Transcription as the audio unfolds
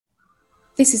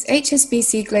This is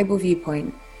HSBC Global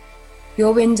Viewpoint,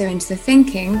 your window into the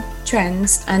thinking,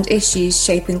 trends and issues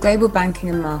shaping global banking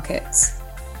and markets.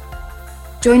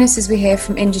 Join us as we hear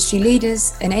from industry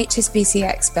leaders and HSBC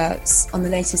experts on the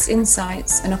latest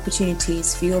insights and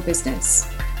opportunities for your business.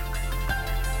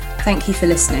 Thank you for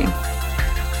listening.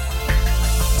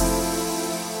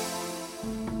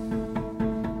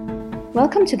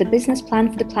 Welcome to the Business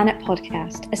Plan for the Planet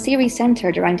podcast, a series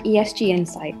centred around ESG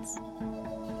insights.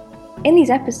 In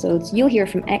these episodes, you'll hear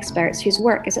from experts whose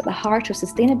work is at the heart of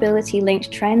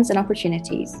sustainability-linked trends and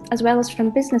opportunities, as well as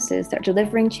from businesses that are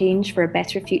delivering change for a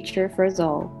better future for us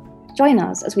all. Join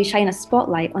us as we shine a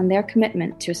spotlight on their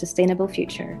commitment to a sustainable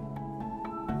future.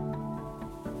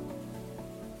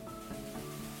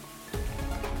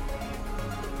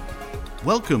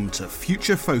 Welcome to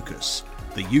Future Focus,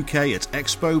 the UK at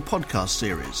Expo podcast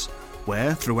series,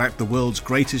 where throughout the world's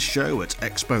greatest show at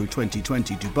Expo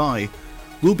 2020 Dubai,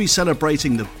 we'll be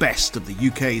celebrating the best of the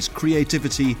UK's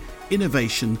creativity,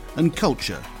 innovation and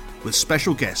culture, with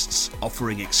special guests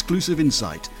offering exclusive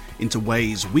insight into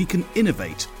ways we can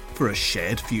innovate for a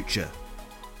shared future.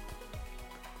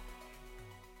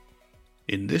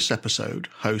 In this episode,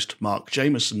 host Mark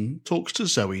Jameson talks to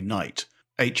Zoe Knight,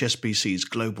 HSBC's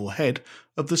global head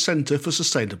of the Centre for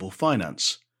Sustainable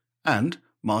Finance, and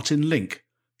Martin Link,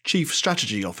 Chief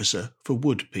Strategy Officer for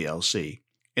Wood plc.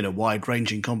 In a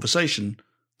wide-ranging conversation,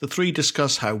 the three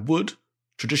discuss how wood,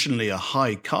 traditionally a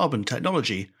high-carbon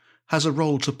technology, has a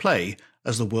role to play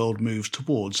as the world moves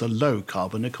towards a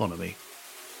low-carbon economy.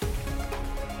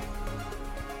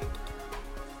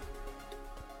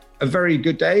 A very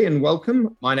good day and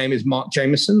welcome. My name is Mark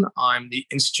Jameson. I'm the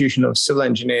Institution of Civil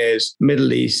Engineers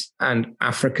Middle East and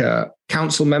Africa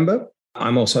Council member.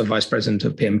 I'm also Vice President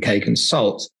of PMK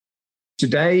Consult.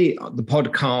 Today, the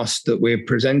podcast that we're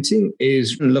presenting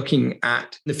is looking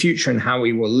at the future and how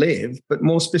we will live, but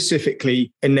more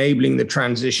specifically, enabling the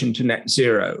transition to net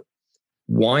zero.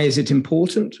 Why is it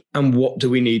important and what do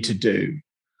we need to do?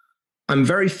 I'm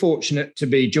very fortunate to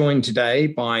be joined today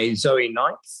by Zoe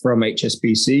Knight from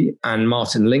HSBC and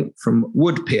Martin Link from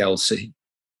Wood plc.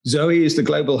 Zoe is the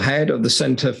global head of the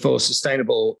Centre for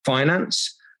Sustainable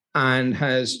Finance and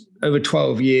has over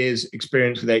 12 years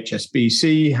experience with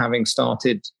HSBC, having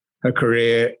started her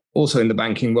career also in the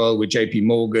banking world with JP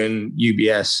Morgan,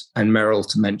 UBS and Merrill,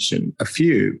 to mention a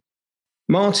few.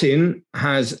 Martin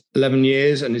has 11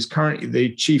 years and is currently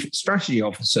the Chief Strategy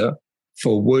Officer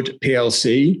for Wood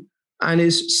plc, and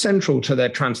is central to their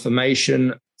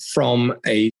transformation from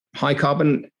a high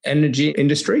carbon energy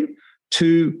industry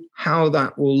to how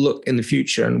that will look in the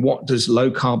future and what does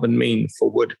low carbon mean for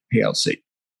Wood plc.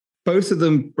 Both of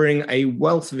them bring a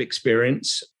wealth of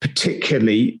experience,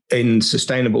 particularly in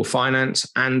sustainable finance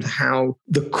and how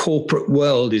the corporate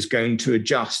world is going to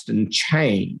adjust and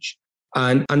change.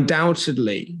 And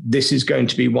undoubtedly, this is going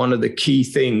to be one of the key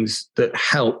things that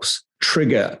helps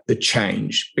trigger the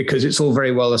change, because it's all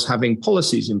very well as having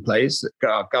policies in place that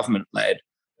are government-led,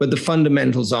 but the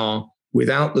fundamentals are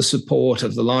without the support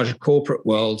of the larger corporate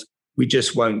world, we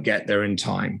just won't get there in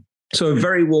time. So a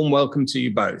very warm welcome to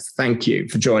you both. Thank you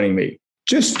for joining me.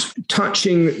 Just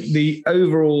touching the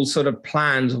overall sort of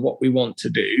plans of what we want to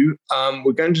do,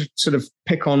 we're going to sort of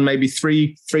pick on maybe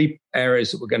three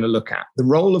areas that we're going to look at. The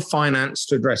role of finance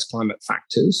to address climate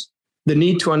factors, the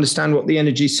need to understand what the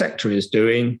energy sector is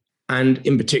doing, and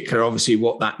in particular, obviously,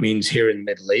 what that means here in the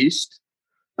Middle East.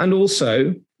 And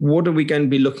also, what are we going to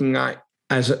be looking at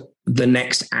as the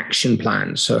next action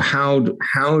plan? So how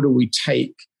do we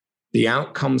take the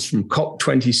outcomes from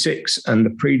COP26 and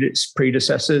the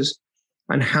predecessors,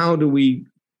 and how do we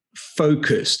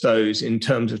focus those in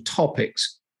terms of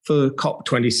topics for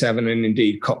COP27 and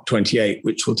indeed COP28,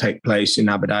 which will take place in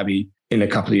Abu Dhabi in a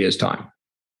couple of years' time?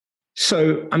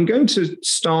 So I'm going to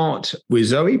start with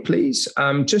Zoe, please,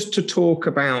 just to talk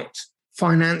about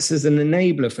finance as an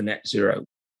enabler for net zero.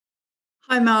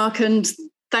 Hi, Mark, and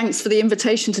thanks for the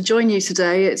invitation to join you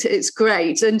today. It's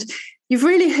great. And you've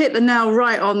really hit the nail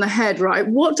right on the head, right?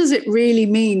 What does it really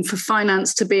mean for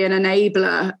finance to be an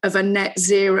enabler of a net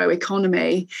zero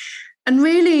economy? And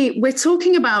really, we're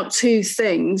talking about two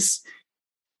things.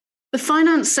 The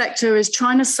finance sector is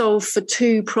trying to solve for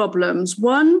two problems.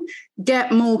 One,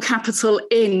 get more capital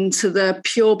into the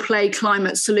pure play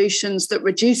climate solutions that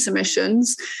reduce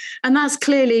emissions. And that's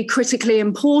clearly critically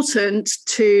important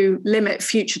to limit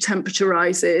future temperature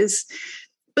rises.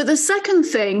 But the second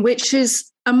thing, which is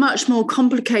a much more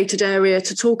complicated area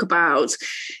to talk about,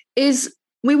 is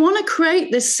we want to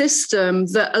create this system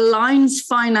that aligns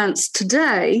finance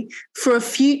today for a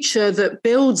future that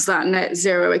builds that net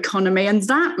zero economy. And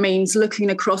that means looking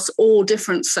across all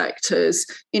different sectors,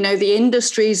 the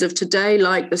industries of today,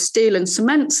 like the steel and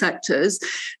cement sectors,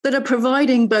 that are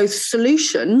providing both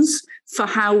solutions for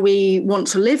how we want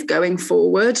to live going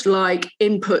forward, like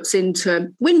inputs into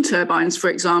wind turbines, for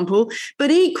example, but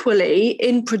equally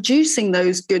in producing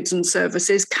those goods and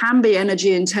services can be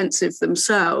energy intensive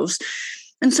themselves.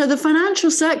 And so the financial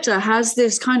sector has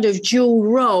this kind of dual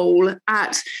role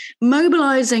at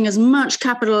mobilizing as much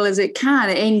capital as it can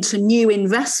into new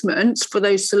investments for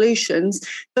those solutions,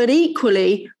 but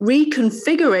equally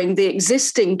reconfiguring the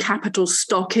existing capital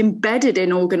stock embedded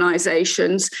in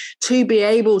organizations to be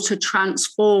able to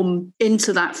transform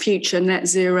into that future net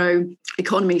zero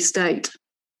economy state.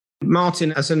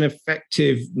 Martin, as an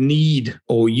effective need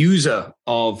or user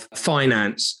of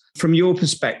finance, from your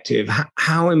perspective,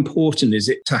 how important is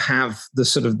it to have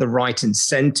the right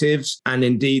incentives and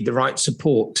indeed the right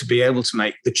support to be able to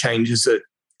make the changes that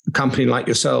a company like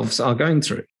yourselves are going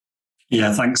through?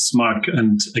 Yeah, thanks, Mark.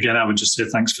 And again, I would just say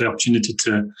thanks for the opportunity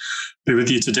to be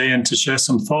with you today and to share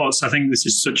some thoughts. I think this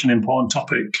is such an important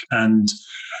topic, and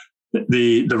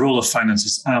the role of finance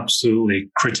is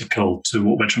absolutely critical to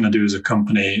what we're trying to do as a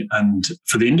company and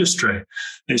for the industry.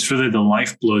 It's really the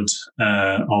lifeblood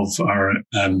of our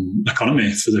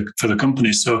economy for the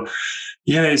company. So,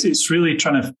 yeah, it's really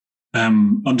trying to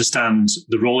understand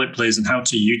the role it plays and how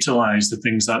to utilize the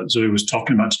things that Zoe was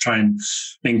talking about to try and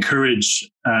encourage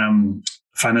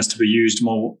finance to be used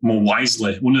more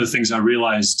wisely. One of the things I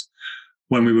realized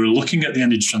when we were looking at the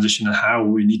energy transition and how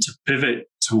we need to pivot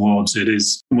towards it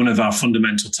is one of our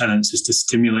fundamental tenets is to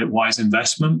stimulate wise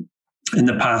investment. In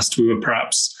the past, we were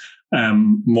perhaps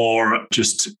more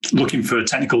just looking for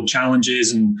technical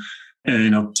challenges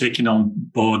and taking on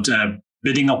board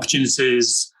bidding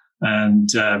opportunities and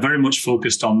very much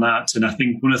focused on that. And I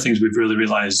think one of the things we've really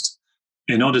realized,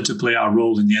 in order to play our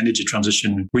role in the energy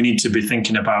transition, we need to be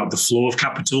thinking about the flow of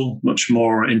capital much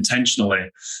more intentionally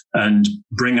and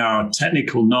bring our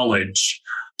technical knowledge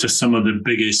to some of the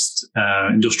biggest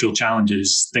industrial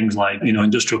challenges, things like,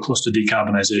 industrial cluster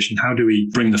decarbonisation. How do we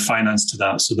bring the finance to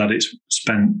that so that it's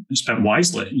spent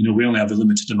wisely? We only have a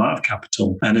limited amount of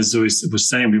capital. And as Zoe was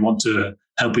saying, we want to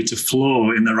help it to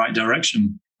flow in the right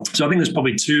direction. So I think there's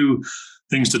probably two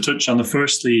things to touch on. The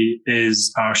firstly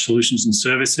is our solutions and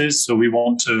services. So we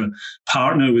want to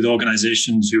partner with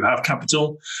organizations who have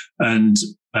capital, and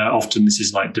often this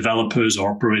is like developers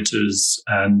or operators,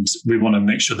 and we want to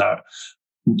make sure that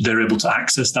they're able to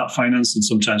access that finance. And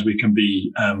sometimes we can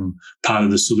be part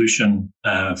of the solution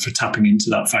for tapping into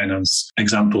that finance.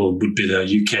 Example would be the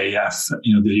UKEF,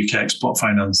 the UK Export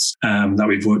Finance that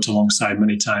we've worked alongside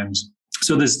many times.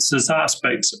 So there's that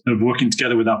aspect of working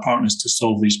together with our partners to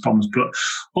solve these problems, but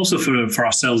also for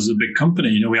ourselves as a big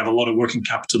company, we have a lot of working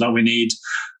capital that we need.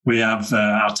 We have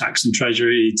our tax and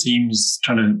treasury teams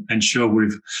trying to ensure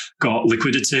we've got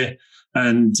liquidity.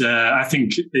 And I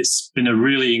think it's been a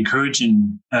really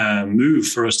encouraging move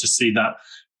for us to see that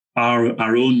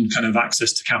our own kind of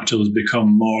access to capital has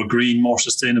become more green, more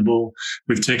sustainable.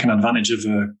 We've taken advantage of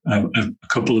a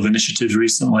couple of initiatives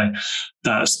recently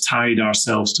that's tied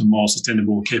ourselves to more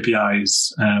sustainable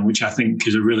KPIs, which I think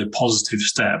is a really positive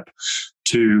step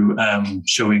to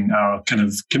showing our kind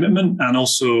of commitment and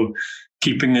also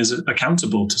keeping us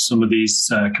accountable to some of these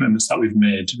commitments that we've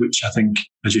made, which I think,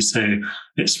 as you say,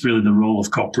 it's really the role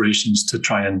of corporations to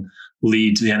try and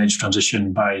lead the energy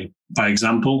transition by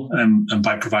example and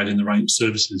by providing the right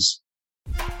services.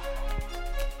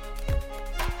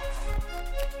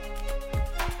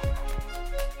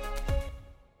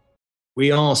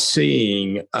 We are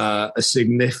seeing a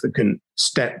significant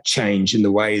step change in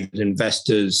the way that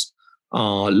investors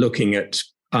are looking at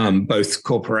both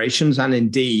corporations and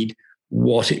indeed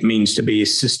what it means to be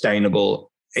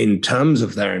sustainable in terms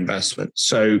of their investment.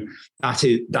 So that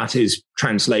is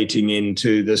translating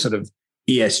into the sort of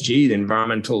ESG, the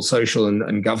environmental, social,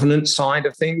 and governance side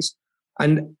of things,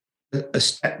 and a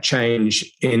step change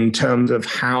in terms of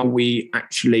how we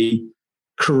actually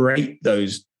create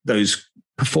those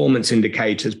performance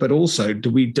indicators, but also do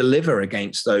we deliver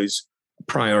against those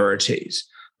priorities?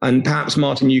 And perhaps,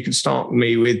 Martin, you could start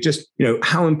me with just,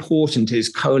 how important is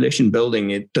coalition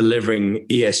building in delivering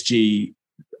ESG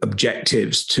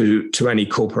objectives to any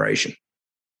corporation?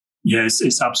 Yeah,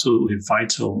 it's absolutely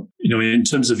vital. In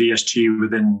terms of ESG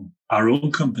within our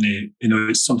own company,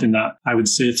 it's something that I would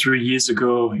say 3 years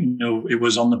ago, it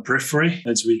was on the periphery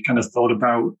as we kind of thought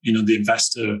about, the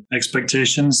investor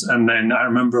expectations. And then I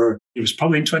remember it was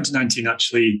probably in 2019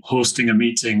 actually hosting a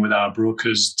meeting with our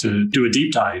brokers to do a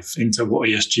deep dive into what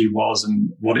ESG was and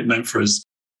what it meant for us.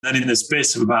 Then in the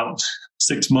space of about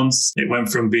 6 months, it went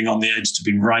from being on the edge to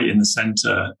being right in the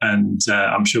center. And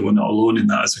I'm sure we're not alone in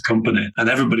that as a company. And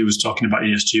everybody was talking about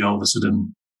ESG all of a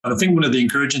sudden. And I think one of the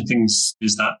encouraging things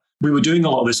is that we were doing a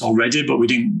lot of this already, but we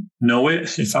didn't know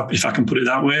it, if I can put it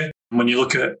that way. When you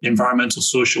look at environmental,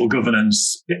 social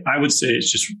governance, I would say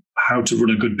it's just how to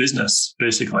run a good business,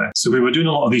 basically. So we were doing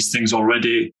a lot of these things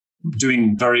already,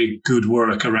 doing very good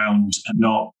work around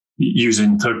not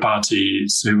using third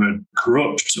parties who are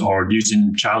corrupt or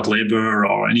using child labor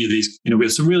or any of these. We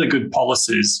had some really good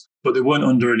policies, but they weren't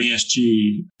under an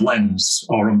ESG lens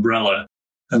or umbrella.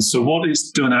 And so what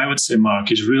it's done, I would say, Mark,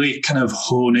 is really kind of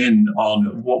hone in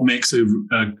on what makes a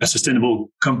sustainable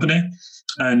company.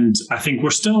 And I think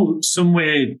we're still some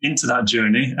way into that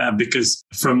journey because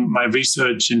from my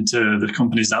research into the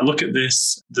companies that look at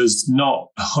this, there's not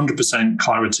 100%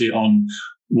 clarity on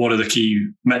what are the key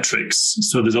metrics.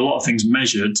 So there's a lot of things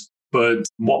measured, but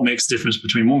what makes the difference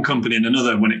between one company and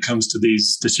another when it comes to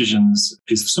these decisions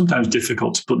is sometimes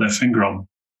difficult to put their finger on.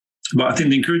 But I think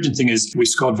the encouraging thing is we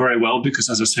scored very well because,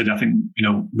 as I said, I think,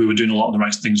 we were doing a lot of the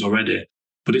right things already.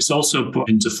 But it's also put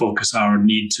into focus our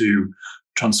need to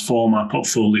transform our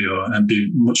portfolio and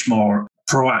be much more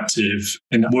proactive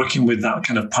in working with that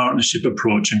kind of partnership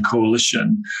approach and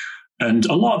coalition. And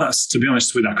a lot of that's, to be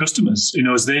honest, with our customers.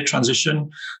 As they transition,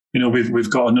 we've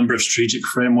got a number of strategic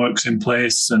frameworks in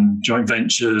place and joint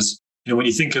ventures. When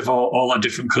you think of all our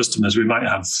different customers, we might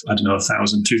have,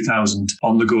 1,000, 2,000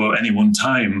 on the go at any one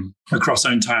time across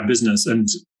our entire business. And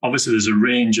obviously, there's a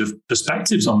range of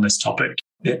perspectives on this topic.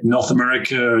 North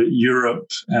America,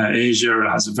 Europe, Asia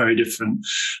has a very different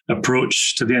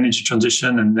approach to the energy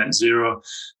transition and net zero.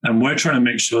 And we're trying to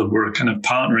make sure we're kind of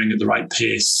partnering at the right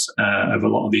pace of a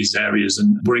lot of these areas.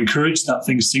 And we're encouraged that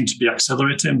things seem to be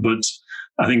accelerating, but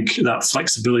I think that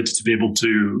flexibility to be able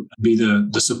to be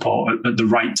the support at the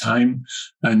right time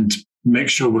and make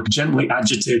sure we're gently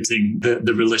agitating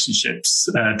the relationships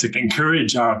to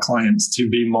encourage our clients to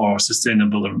be more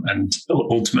sustainable and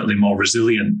ultimately more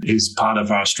resilient is part of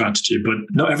our strategy. But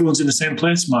not everyone's in the same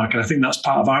place, Mark. And I think that's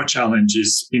part of our challenge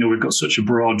is, we've got such a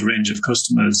broad range of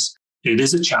customers. It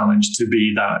is a challenge to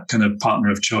be that kind of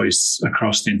partner of choice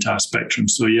across the entire spectrum.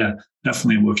 So yeah,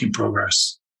 definitely a work in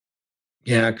progress.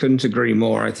 Yeah, I couldn't agree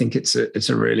more. I think it's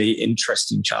a really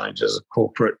interesting challenge as a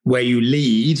corporate. Where you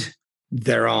lead,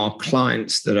 there are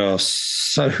clients that are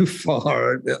so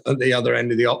far at the other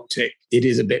end of the optic. It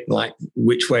is a bit like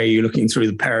which way you're looking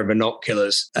through the pair of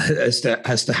binoculars as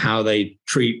to how they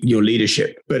treat your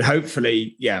leadership. But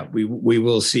hopefully, yeah, we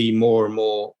will see more and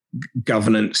more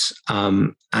governance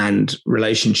and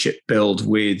relationship build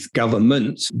with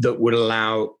governments that would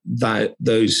allow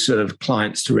those sort of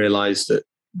clients to realize that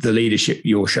the leadership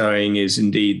you're showing is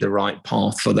indeed the right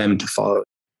path for them to follow.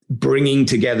 Bringing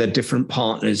together different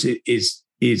partners is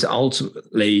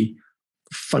ultimately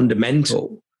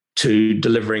fundamental to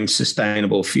delivering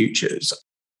sustainable futures.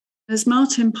 As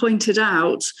Martin pointed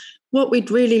out, what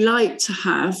we'd really like to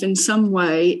have in some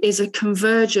way is a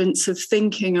convergence of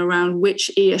thinking around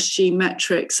which ESG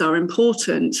metrics are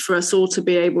important for us all to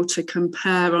be able to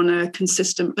compare on a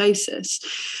consistent basis.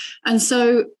 And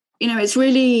so, it's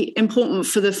really important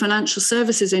for the financial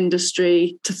services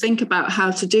industry to think about how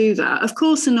to do that, of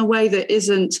course, in a way that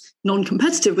isn't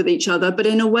non-competitive with each other, but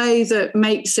in a way that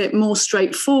makes it more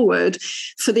straightforward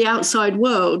for the outside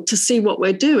world to see what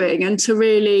we're doing and to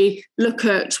really look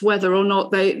at whether or not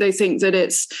they think that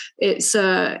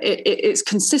it's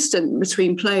consistent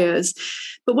between players.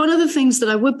 But one of the things that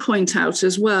I would point out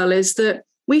as well is that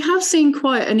we have seen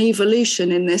quite an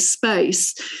evolution in this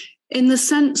space, in the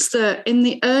sense that in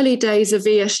the early days of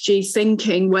ESG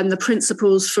thinking, when the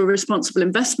principles for responsible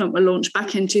investment were launched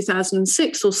back in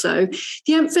 2006 or so,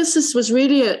 the emphasis was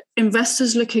really at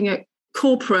investors looking at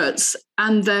corporates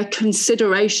and their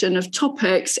consideration of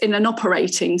topics in an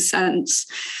operating sense.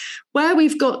 Where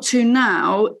we've got to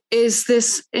now is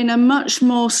this in a much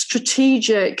more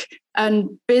strategic and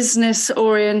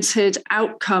business-oriented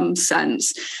outcome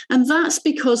sense. And that's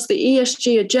because the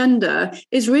ESG agenda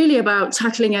is really about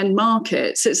tackling end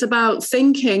markets. It's about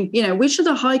thinking, which are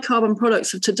the high carbon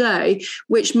products of today,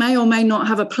 which may or may not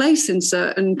have a place in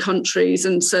certain countries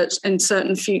and in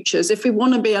certain futures. If we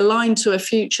want to be aligned to a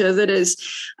future that is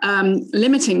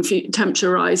limiting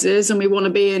temperature rises, and we want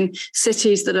to be in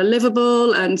cities that are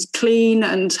livable and clean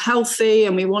and healthy,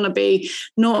 and we want to be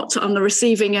not on the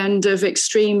receiving end of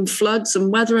extreme floods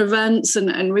and weather events,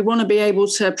 and we want to be able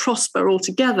to prosper all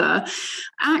together,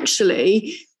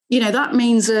 actually, that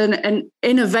means an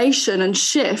innovation and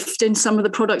shift in some of the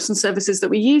products and services that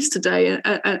we use today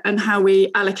and how we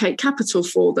allocate capital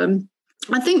for them.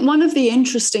 I think one of the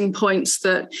interesting points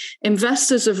that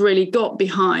investors have really got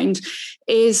behind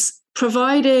is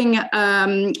providing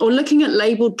or looking at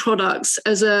labelled products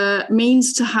as a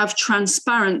means to have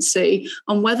transparency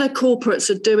on whether corporates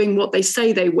are doing what they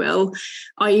say they will,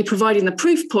 i.e. providing the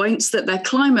proof points that their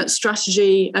climate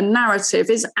strategy and narrative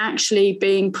is actually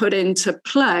being put into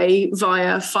play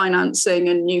via financing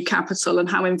and new capital, and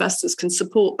how investors can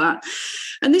support that.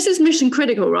 And this is mission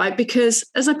critical, right? Because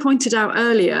as I pointed out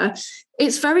earlier,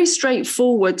 it's very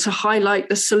straightforward to highlight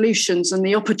the solutions and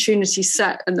the opportunity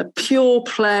set and the pure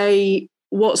play,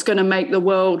 what's going to make the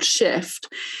world shift.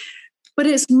 But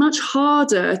it's much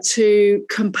harder to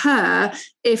compare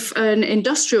if an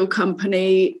industrial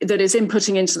company that is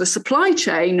inputting into the supply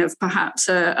chain of perhaps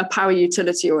a power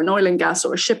utility or an oil and gas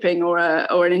or a shipping or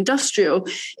an industrial,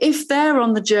 if they're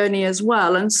on the journey as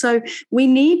well. And so we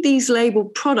need these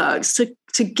labeled products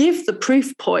to give the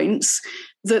proof points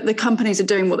that the companies are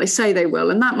doing what they say they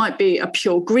will. And that might be a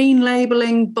pure green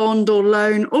labeling, bond or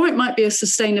loan, or it might be a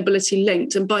sustainability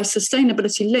linked. And by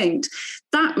sustainability linked,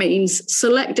 that means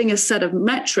selecting a set of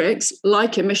metrics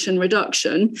like emission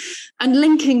reduction and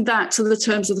linking that to the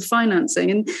terms of the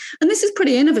financing. And this is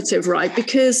pretty innovative, right?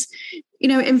 Because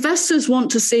investors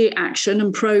want to see action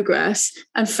and progress,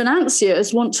 and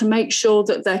financiers want to make sure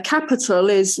that their capital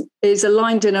is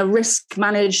aligned in a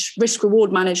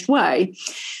risk-reward managed way.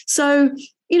 So,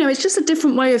 it's just a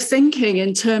different way of thinking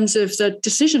in terms of the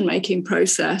decision-making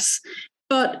process,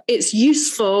 but it's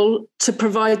useful to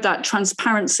provide that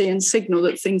transparency and signal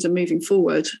that things are moving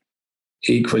forward.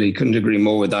 Equally, couldn't agree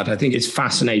more with that. I think it's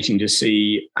fascinating to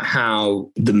see how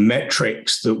the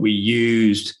metrics that we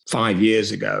used 5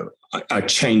 years ago are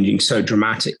changing so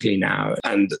dramatically now.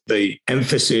 And the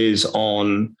emphasis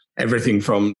on everything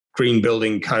from green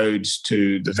building codes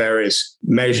to the various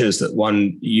measures that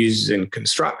one uses in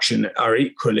construction are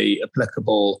equally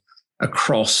applicable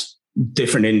across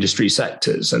different industry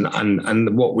sectors.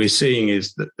 And what we're seeing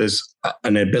is that there's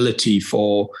an ability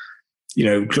for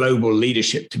global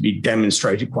leadership to be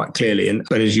demonstrated quite clearly.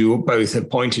 But as you both have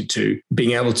pointed to,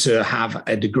 being able to have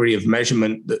a degree of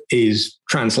measurement that is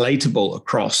translatable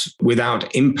across without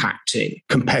impacting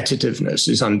competitiveness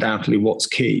is undoubtedly what's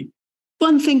key.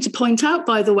 One thing to point out,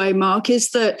 by the way, Mark, is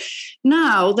that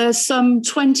now there's some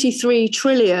 23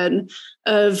 trillion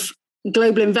of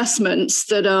global investments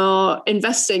that are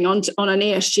investing on an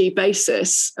ESG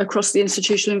basis across the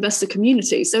institutional investor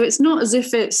community. So it's not as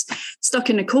if it's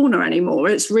stuck in a corner anymore.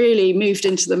 It's really moved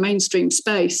into the mainstream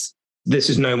space. This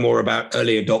is no more about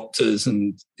early adopters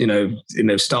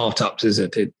and startups, is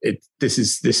it? This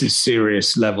is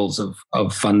serious levels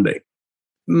of funding.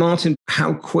 Martin,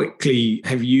 how quickly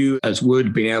have you as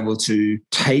Wood been able to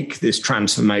take this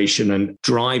transformation and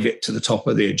drive it to the top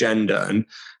of the agenda?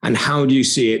 And how do you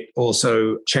see it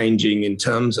also changing in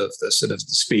terms of the sort of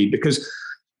the speed? Because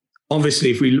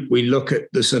obviously, if we look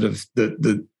at the sort of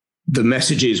the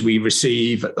messages we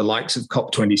receive at the likes of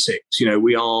COP26,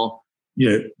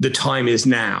 the time is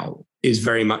now is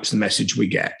very much the message we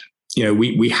get.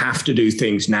 We have to do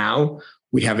things now.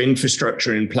 We have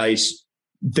infrastructure in place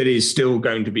that is still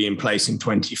going to be in place in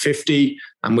 2050,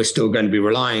 and we're still going to be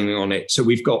relying on it. So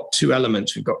we've got two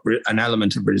elements. We've got an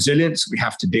element of resilience we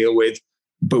have to deal with,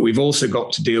 but we've also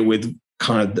got to deal with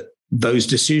kind of those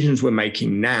decisions we're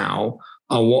making now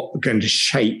are what are going to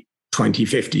shape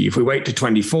 2050. If we wait to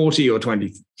 2040 or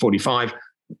 2045,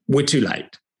 we're too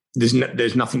late.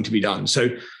 There's nothing to be done. So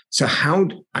how,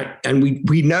 and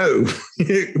we know,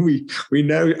 we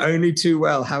know only too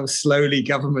well how slowly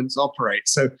governments operate.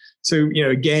 So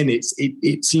again,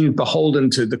 it seems beholden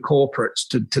to the corporates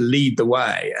to lead the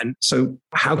way. And so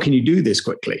how can you do this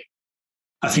quickly?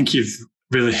 I think you've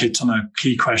really hit on a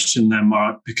key question there,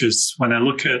 Mark, because when I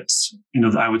look at,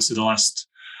 I would say the last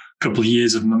couple of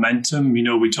years of momentum,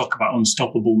 we talk about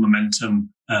unstoppable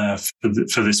momentum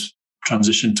for this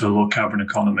transition to a low carbon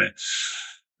economy.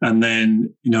 And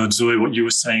then, Zoe, what you were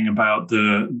saying about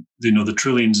the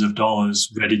trillions of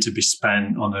dollars ready to be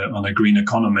spent on a green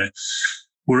economy.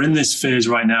 We're in this phase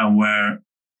right now where,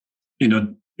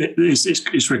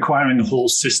 it's requiring a whole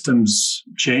systems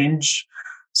change.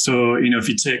 So, if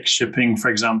you take shipping, for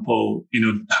example,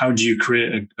 how do you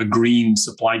create a green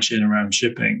supply chain around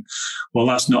shipping? Well,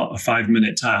 that's not a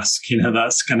 5-minute task.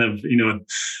 That's kind of,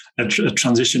 a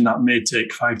transition that may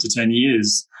take 5 to 10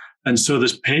 years. And so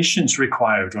there's patience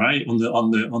required, right, on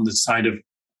the side of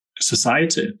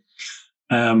society.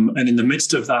 And in the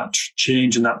midst of that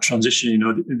change and that transition,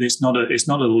 it's not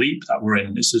a leap that we're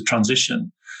in, it's a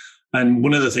transition. And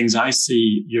one of the things I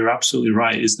see, you're absolutely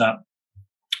right, is that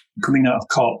coming out of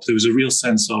COP, there was a real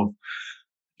sense of,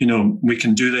 we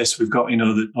can do this. We've got,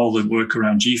 all the work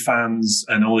around GFANZ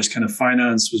and all this kind of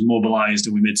finance was mobilized,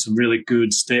 and we made some really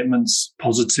good statements,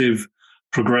 positive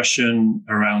progression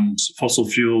around fossil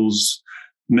fuels.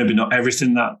 Maybe not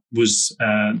everything that was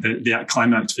the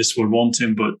climate activists were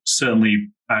wanting, but certainly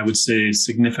I would say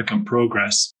significant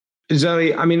progress.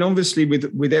 Zoe, I mean, obviously,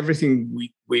 with everything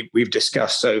we've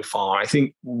discussed so far, I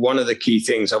think one of the key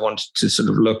things I wanted to sort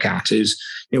of look at is,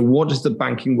 what is the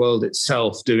banking world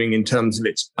itself doing in terms of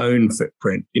its own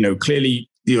footprint? Clearly,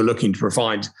 you're looking to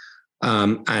provide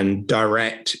and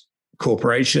direct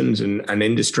corporations and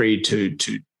industry to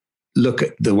look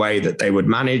at the way that they would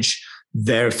manage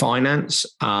their finance,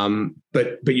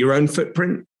 but your own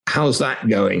footprint, how's that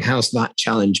going? How's that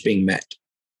challenge being met?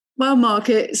 Well, Mark,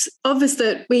 it's obvious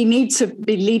that we need to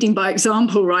be leading by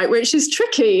example, right? Which is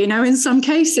tricky, in some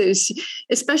cases,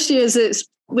 especially as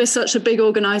we're such a big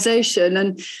organization.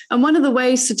 And one of the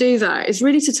ways to do that is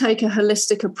really to take a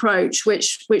holistic approach,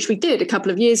 which we did a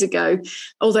couple of years ago,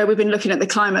 although we've been looking at the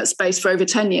climate space for over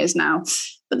 10 years now.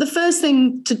 But the first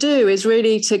thing to do is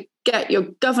really to get your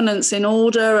governance in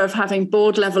order, of having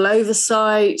board level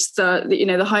oversight,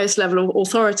 the highest level of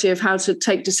authority of how to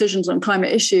take decisions on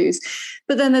climate issues.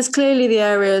 But then there's clearly the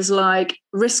areas like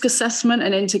risk assessment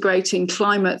and integrating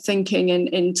climate thinking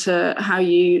into how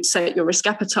you set your risk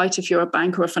appetite if you're a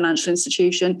bank or a financial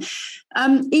institution.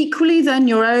 Equally, then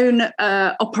your own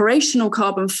operational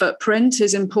carbon footprint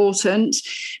is important.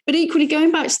 But equally,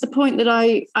 going back to the point that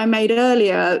I made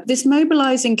earlier, this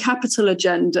mobilizing capital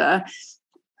agenda,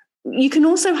 you can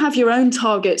also have your own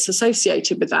targets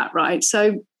associated with that, right?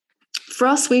 So for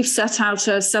us, we've set out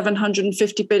a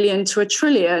 750 billion to $1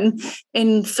 trillion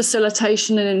in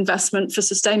facilitation and investment for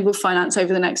sustainable finance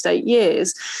over the next 8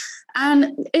 years.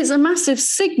 And it's a massive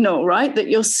signal, right, that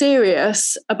you're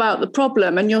serious about the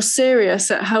problem and you're serious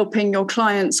at helping your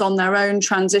clients on their own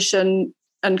transition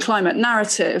and climate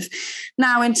narrative.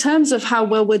 Now, in terms of how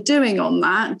well we're doing on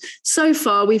that, so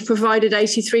far we've provided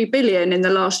 83 billion in the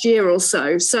last year or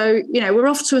so. So, we're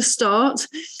off to a start.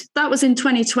 That was in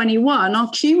 2021. Our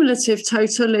cumulative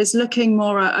total is looking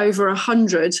more at over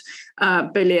 100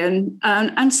 billion.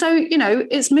 And so,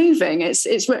 it's moving. It's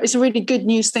a really good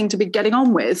news thing to be getting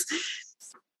on with.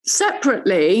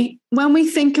 Separately, when we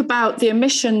think about the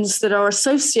emissions that are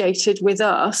associated with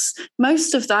us,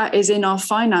 most of that is in our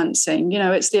financing.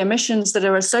 It's the emissions that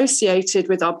are associated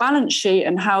with our balance sheet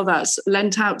and how that's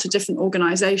lent out to different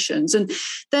organizations. And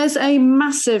there's a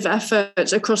massive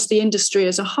effort across the industry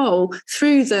as a whole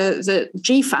through the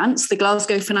GFANZ, the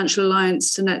Glasgow Financial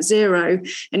Alliance to Net Zero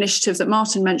initiative that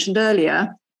Martin mentioned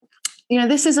earlier.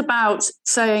 This is about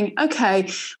saying, okay,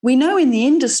 we know in the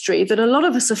industry that a lot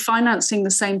of us are financing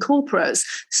the same corporates.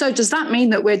 So does that mean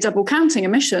that we're double counting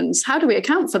emissions? How do we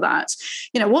account for that?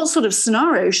 What sort of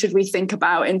scenario should we think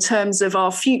about in terms of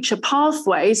our future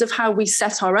pathways of how we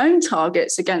set our own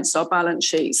targets against our balance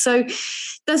sheet? So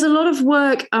there's a lot of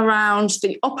work around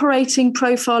the operating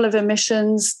profile of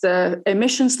emissions, the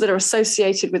emissions that are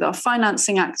associated with our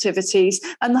financing activities,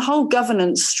 and the whole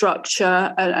governance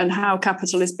structure and how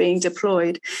capital is being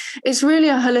deployed. It's really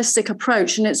a holistic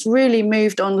approach, and it's really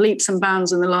moved on leaps and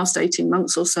bounds in the last 18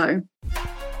 months or so.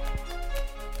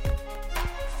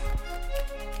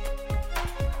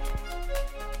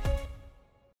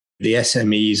 The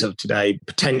SMEs of today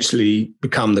potentially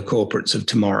become the corporates of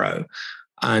tomorrow.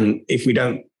 And if we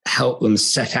don't help them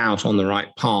set out on the right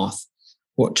path,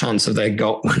 what chance have they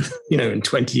got when, in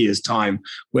 20 years' time,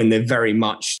 when they're very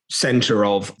much center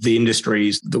of the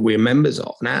industries that we're members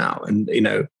of now? And,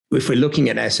 if we're looking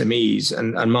at SMEs,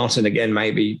 and Martin, again,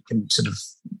 maybe can sort of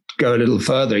go a little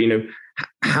further,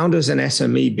 how does an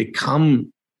SME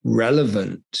become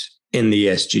relevant in the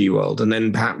ESG world? And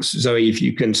then perhaps, Zoe, if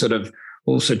you can sort of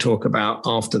also talk about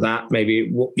after that, maybe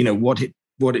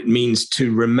what it means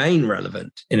to remain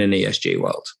relevant in an ESG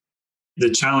world. The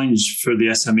challenge for the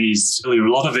SMEs, really, a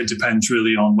lot of it depends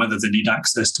really on whether they need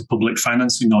access to public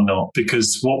financing or not.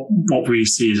 Because what we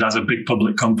see is, as a big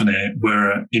public company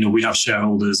where, we have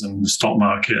shareholders and the stock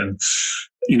market, and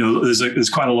there's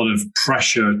quite a lot of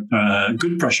pressure,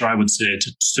 good pressure, I would say,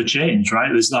 to change, right?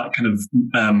 There's that kind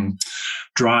of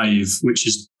drive, which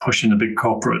is pushing the big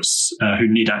corporates who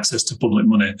need access to public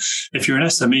money. If you're an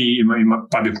SME, you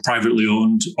might be privately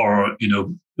owned or,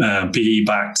 PE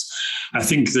backed. I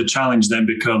think the challenge then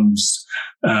becomes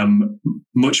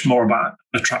much more about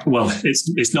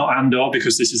it's not and/or,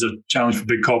 because this is a challenge for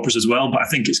big corporates as well, but I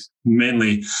think it's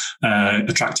mainly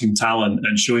attracting talent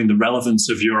and showing the relevance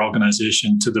of your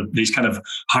organization to these kind of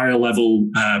higher level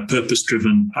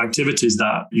purpose-driven activities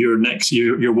that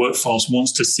your workforce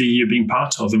wants to see you being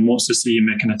part of and wants to see you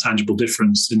making a tangible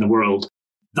difference in the world.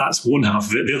 That's one half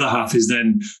of it. The other half is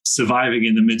then surviving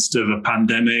in the midst of a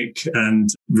pandemic and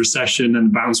recession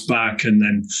and bounce back. And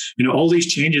then, all these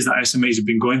changes that SMEs have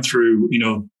been going through,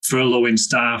 furloughing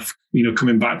staff,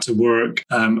 coming back to work.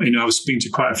 I was speaking to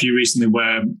quite a few recently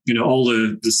where, all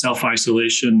the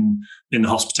self-isolation in the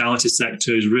hospitality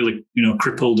sector has really,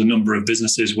 crippled a number of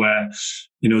businesses where,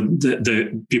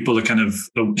 the people are kind of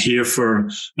here for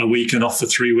a week and off for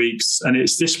 3 weeks. And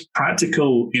it's this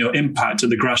practical, impact at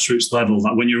the grassroots level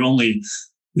that when you're only,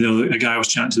 a guy I was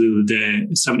chatting to the other day,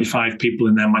 75 people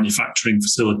in their manufacturing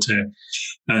facility.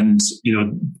 And,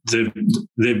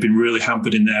 they've been really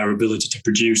hampered in their ability to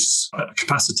produce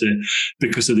capacity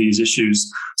because of these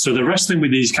issues. So they're wrestling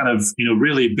with these kind of,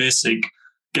 really basic,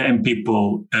 getting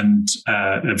people and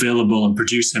available and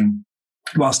producing,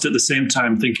 whilst at the same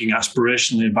time thinking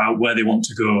aspirationally about where they want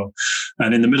to go.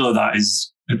 And in the middle of that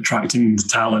is attracting the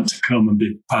talent to come and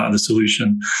be part of the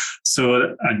solution.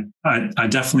 So I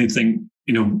definitely think,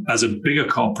 as a bigger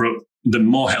corporate, the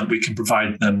more help we can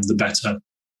provide them, the better.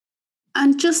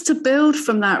 And just to build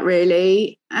from that,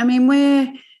 really,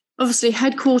 we're obviously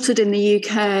headquartered in the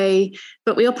UK,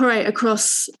 but we operate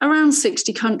across around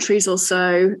 60 countries or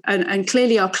so. And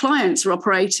clearly our clients are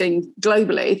operating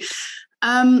globally.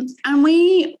 And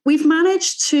we've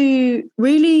managed to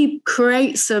really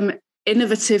create some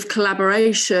innovative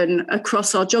collaboration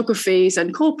across our geographies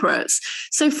and corporates.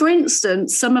 So, for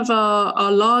instance, some of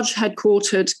our large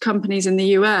headquartered companies in the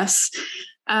US,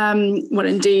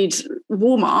 indeed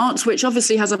Walmart, which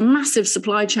obviously has a massive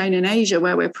supply chain in Asia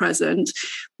where we're present,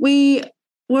 we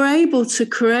were able to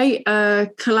create a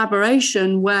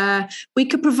collaboration where we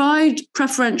could provide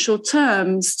preferential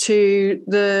terms to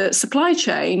the supply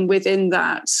chain within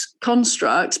that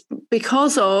construct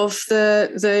because of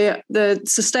the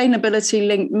sustainability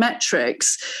linked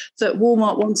metrics that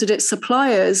Walmart wanted its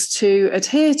suppliers to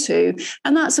adhere to.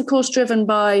 And that's, of course, driven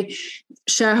by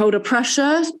shareholder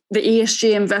pressure, the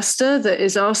ESG investor that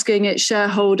is asking its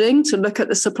shareholding to look at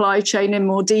the supply chain in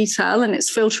more detail, and it's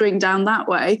filtering down that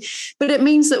way. But it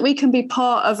means that we can be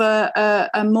part of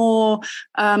a more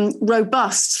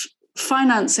robust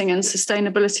financing and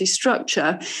sustainability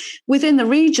structure. Within the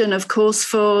region, of course,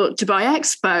 for Dubai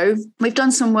Expo, we've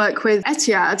done some work with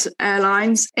Etihad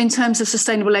Airlines in terms of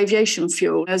sustainable aviation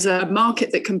fuel as a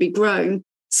market that can be grown.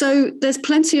 So there's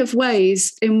plenty of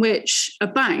ways in which a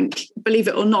bank, believe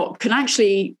it or not, can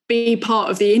actually be part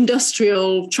of the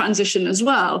industrial transition as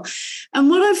well. And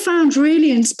what I've found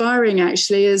really inspiring,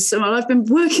 actually, is I've been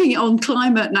working on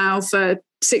climate now for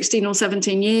 16 or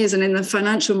 17 years and in the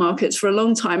financial markets for a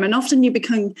long time. And often you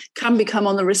can become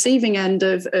on the receiving end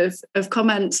of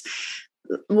comments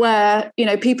where,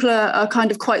 people are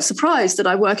kind of quite surprised that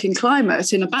I work in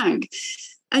climate in a bank.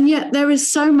 And yet there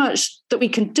is so much that we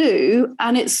can do.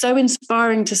 And it's so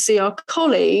inspiring to see our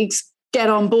colleagues get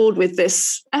on board with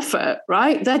this effort,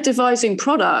 right? They're devising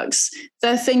products.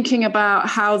 They're thinking about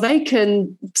how they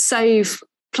can save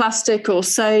plastic or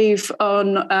save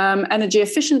on energy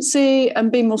efficiency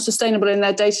and be more sustainable in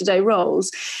their day-to-day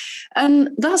roles.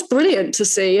 And that's brilliant to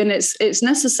see. And it's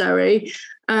necessary.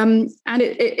 And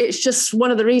it's just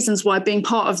one of the reasons why being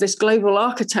part of this global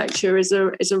architecture is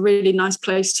a really nice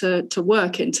place to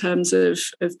work in terms of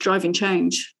driving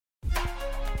change.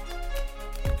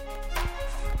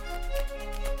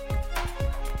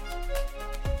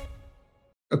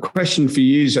 A question for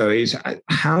you, Zoe, is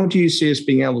how do you see us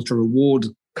being able to reward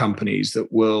companies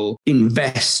that will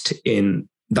invest in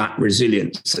that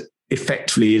resilience that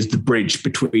effectively is the bridge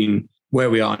between where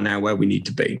we are now, where we need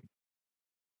to be?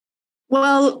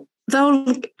 Well, they'll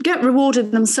get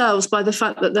rewarded themselves by the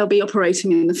fact that they'll be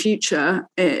operating in the future,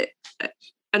 and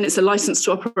it's a license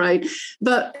to operate.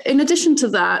 But in addition to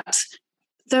that,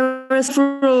 there are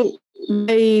several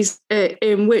ways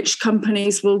in which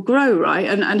companies will grow, right?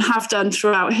 And have done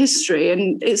throughout history.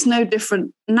 And it's no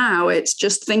different now. It's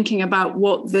just thinking about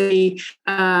what the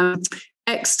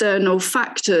external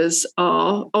factors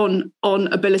are on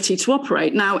ability to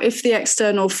operate. Now, if the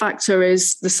external factor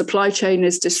is the supply chain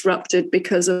is disrupted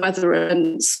because of weather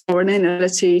events or an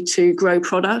inability to grow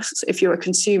products, if you're a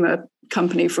consumer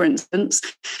company, for instance,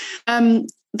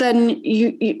 then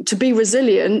you to be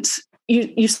resilient,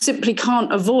 you simply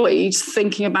can't avoid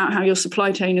thinking about how your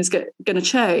supply chain is going to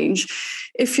change.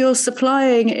 If you're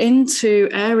supplying into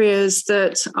areas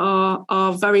that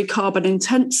are very carbon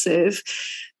intensive,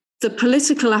 the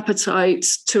political appetite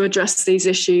to address these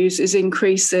issues is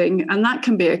increasing, and that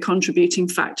can be a contributing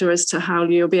factor as to how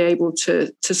you'll be able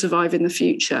to survive in the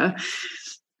future.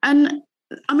 And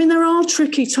I mean, there are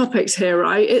tricky topics here,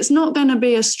 right? It's not going to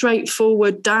be a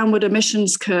straightforward downward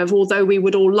emissions curve, although we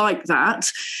would all like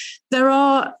that.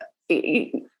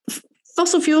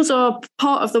 Fossil fuels are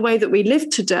part of the way that we live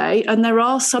today, and there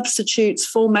are substitutes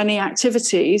for many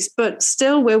activities, but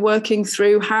still we're working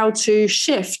through how to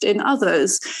shift in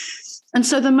others. And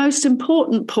so the most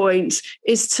important point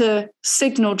is to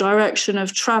signal direction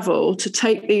of travel, to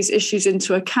take these issues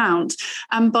into account.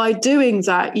 And by doing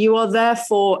that, you are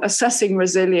therefore assessing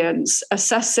resilience,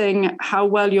 assessing how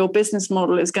well your business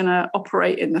model is going to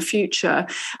operate in the future.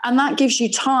 And that gives you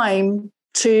time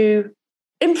to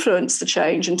influence the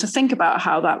change and to think about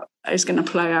how that is going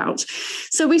to play out.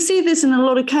 So we see this in a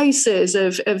lot of cases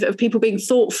of people being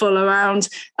thoughtful around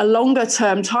a longer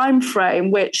term time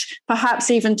frame, which perhaps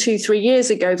even 2-3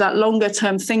 years ago, that longer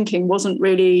term thinking wasn't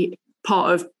really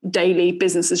part of daily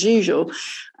business as usual.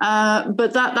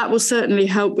 But that will certainly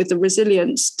help with the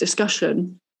resilience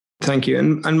discussion. Thank you.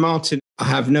 And Martin, I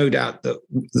have no doubt that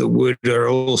the Wood are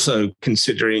also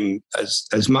considering,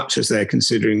 as much as they're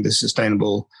considering the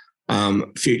sustainable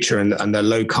future and the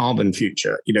low carbon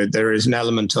future, there is an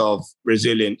element of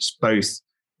resilience, both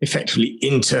effectively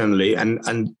internally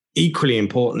and equally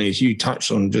importantly, as you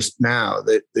touched on just now,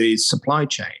 the supply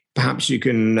chain. Perhaps you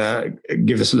can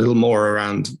give us a little more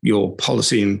around your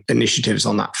policy and initiatives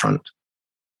on that front.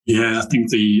 Yeah, I think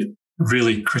the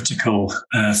really critical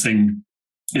thing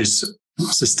is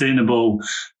sustainable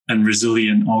and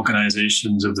resilient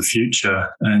organizations of the future.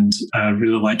 And I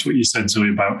really liked what you said, Zoe,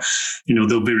 about,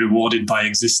 they'll be rewarded by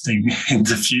existing in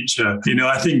the future.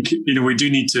 I think, we do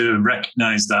need to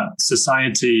recognize that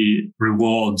society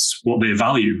rewards what they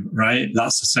value, right?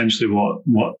 That's essentially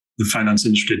what the finance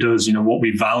industry does. What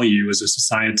we value as a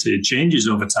society changes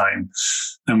over time.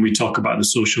 And we talk about the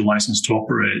social license to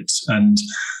operate. And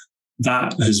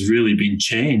that has really been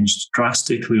changed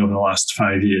drastically over the last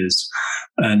 5 years.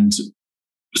 And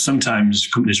sometimes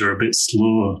companies are a bit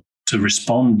slow to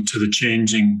respond to the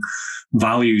changing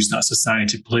values that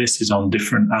society places on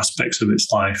different aspects of its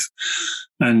life.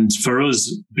 And for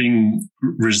us, being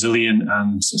resilient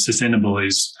and sustainable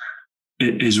is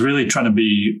really trying to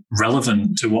be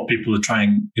relevant to what people are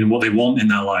trying, what they want in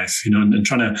their life, and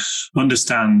trying to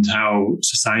understand how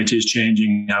society is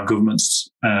changing, how governments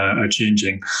are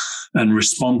changing, and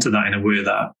respond to that in a way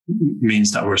that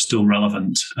means that we're still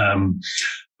relevant.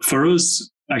 For us,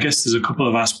 I guess there's a couple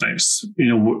of aspects.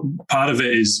 Part of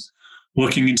it is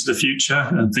looking into the future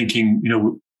and thinking,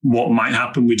 what might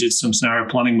happen. We did some scenario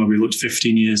planning where we looked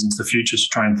 15 years into the future to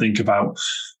try and think about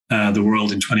the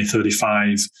world in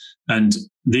 2035. And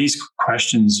these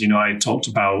questions, I talked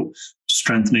about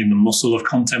strengthening the muscle of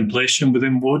contemplation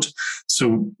within Wood.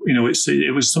 So,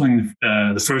 it was something,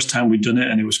 the first time we'd done it,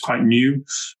 and it was quite new,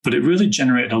 but it really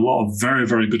generated a lot of very,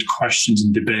 very good questions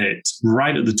and debate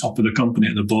right at the top of the company,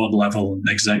 at the board level and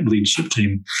exec leadership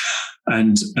team.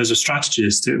 And as a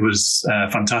strategist, it was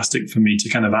fantastic for me to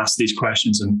kind of ask these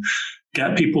questions and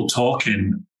get people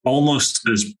talking almost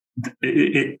as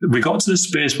we got to the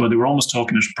space where they were almost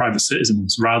talking as private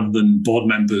citizens rather than board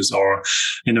members, or,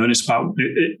 and it's about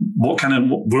what kind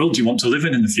of world do you want to live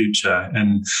in the future?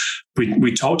 And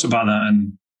we talked about that,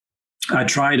 and I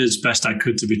tried as best I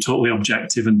could to be totally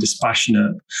objective and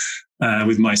dispassionate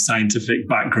with my scientific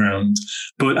background.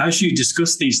 But as you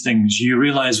discuss these things, you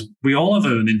realize we all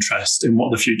have an interest in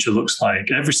what the future looks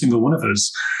like, every single one of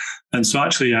us. And so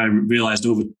actually I realized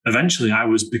eventually I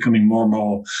was becoming more and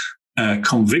more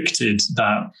convicted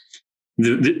that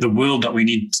the world that we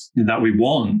need, that we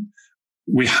want,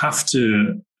 we have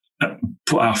to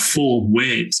put our full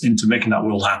weight into making that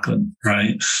world happen,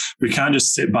 right? We can't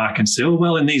just sit back and say, oh,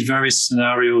 well, in these various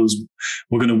scenarios,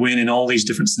 we're going to win in all these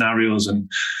different scenarios. And,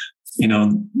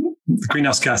 the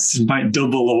greenhouse gases might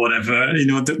double or whatever.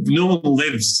 No one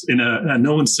lives in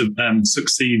no one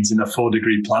succeeds in a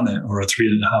 4-degree planet or a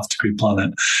 3.5-degree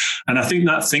planet. And I think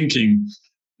that thinking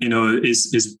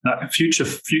is that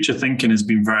future thinking has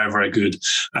been very, very good.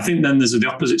 I think then there's the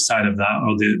opposite side of that,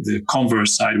 or the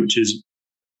converse side, which is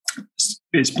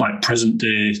it's like present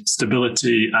day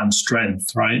stability and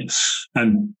strength, right?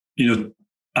 And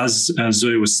as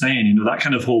Zoe was saying, that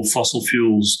kind of whole fossil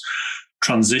fuels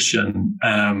transition,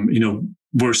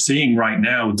 we're seeing right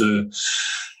now the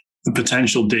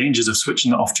potential dangers of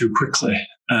switching that off too quickly,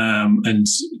 and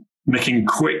making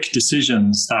quick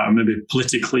decisions that are maybe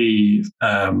politically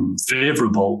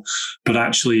favorable, but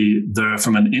actually they're,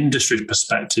 from an industry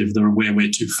perspective, they're way, way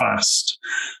too fast.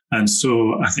 And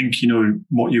so I think,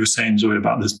 what you were saying, Zoe,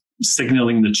 about this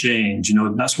signaling the change,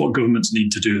 that's what governments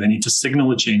need to do. They need to signal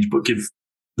the change, but give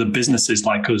the businesses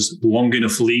like us long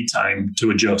enough lead time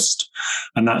to adjust.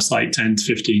 And that's like 10 to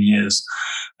 15 years.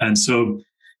 And so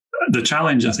the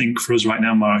challenge, I think, for us right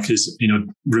now, Mark, is,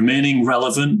 remaining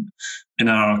relevant in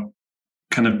our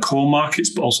kind of core markets,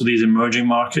 but also these emerging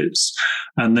markets,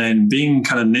 and then being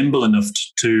kind of nimble enough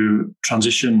to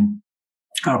transition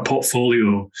our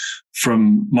portfolio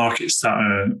from markets that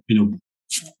are,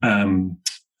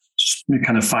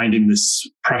 kind of finding this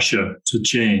pressure to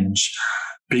change,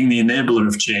 being the enabler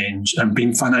of change, and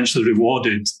being financially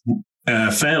rewarded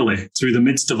fairly through the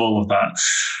midst of all of that.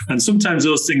 And sometimes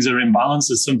those things are in balance,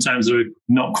 and sometimes they're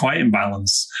not quite in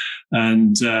balance.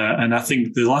 And I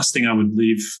think the last thing I would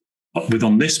leave with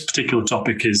on this particular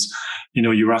topic is,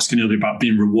 you were asking earlier about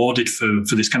being rewarded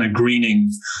for this kind of greening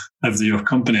of your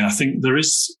company. I think there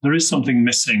is something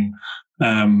missing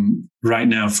right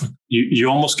now. You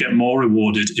almost get more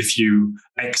rewarded if you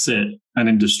exit an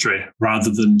industry rather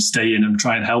than stay in and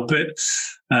try and help it.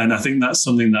 And I think that's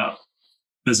something that,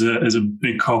 as a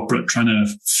big corporate trying to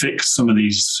fix some of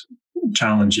these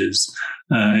challenges,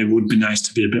 it would be nice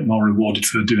to be a bit more rewarded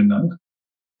for doing that.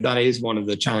 That is one of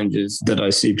the challenges that I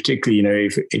see,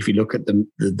 particularly, if you look at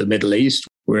the Middle East,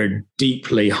 we're a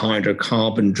deeply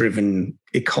hydrocarbon-driven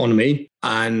economy,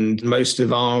 and most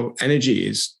of our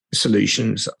energy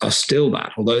solutions are still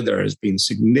that, although there has been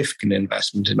significant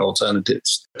investment in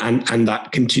alternatives, and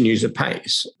that continues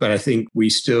apace. But I think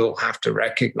we still have to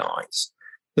recognize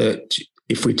that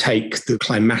if we take the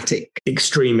climatic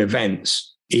extreme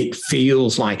events, it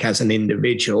feels like, as an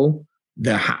individual,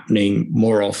 they're happening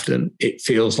more often. It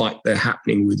feels like they're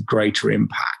happening with greater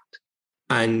impact.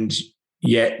 And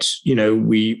yet,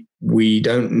 we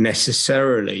don't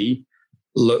necessarily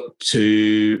look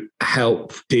to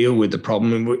help deal with the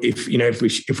problem. And if we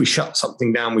shut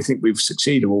something down, we think we've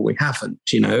succeeded. Well, we haven't.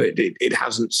 It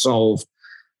hasn't solved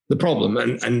the problem,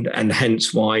 and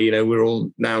hence why we're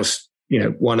all now.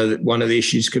 One of the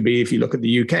issues could be, if you look at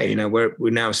the UK,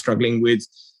 we're now struggling with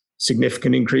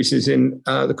significant increases in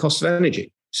the cost of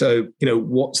energy. So,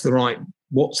 what's the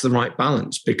right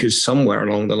balance? Because somewhere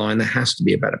along the line, there has to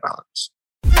be a better balance.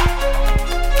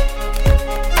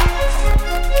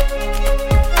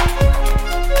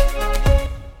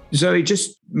 Zoe,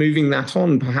 just moving that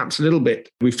on perhaps a little bit,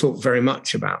 we've talked very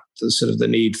much about the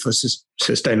need for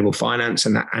sustainable finance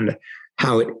and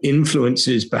how it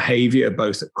influences behavior,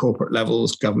 both at corporate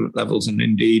levels, government levels, and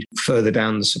indeed further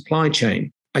down the supply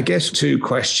chain. I guess two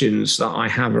questions that I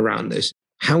have around this.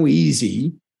 How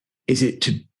easy is it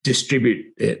to distribute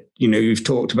it? You've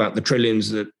talked about the trillions,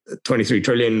 that 23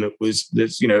 trillion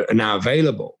that's are now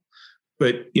available.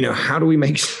 But, how do we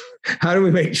make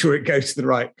sure it goes to the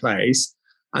right place?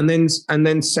 And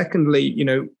then secondly,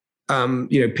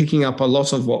 picking up a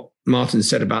lot of what Martin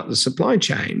said about the supply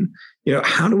chain,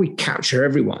 how do we capture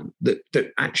everyone that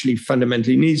actually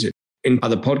fundamentally needs it? In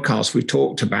other podcasts, we've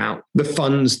talked about the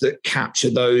funds that capture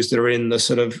those that are in the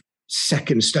sort of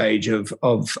second stage of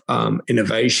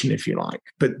innovation, if you like.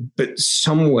 But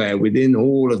somewhere within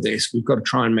all of this, we've got to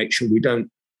try and make sure we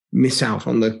don't miss out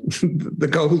on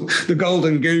the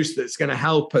golden goose that's going to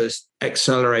help us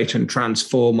accelerate and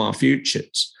transform our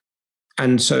futures.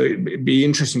 And so it'd be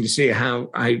interesting to see how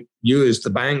you, as the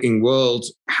banking world,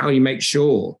 how you make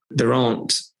sure there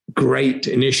aren't great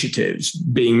initiatives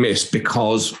being missed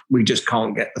because we just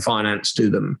can't get the finance to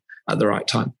them at the right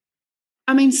time.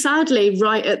 I mean, sadly,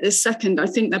 right at this second, I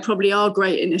think there probably are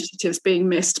great initiatives being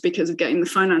missed because of getting the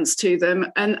finance to them.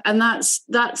 And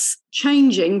that's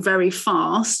changing very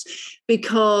fast,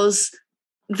 because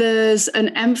there's an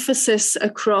emphasis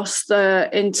across the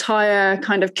entire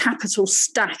kind of capital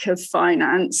stack of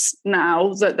finance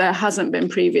now that there hasn't been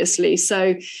previously.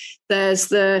 So There's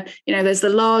there's the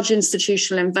large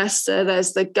institutional investor.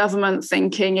 There's the government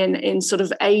thinking in sort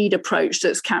of aid approach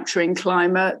that's capturing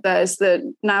climate. There's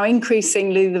the now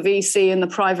increasingly the VC and the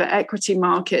private equity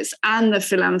markets and the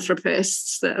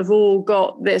philanthropists that have all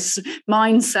got this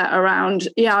mindset around,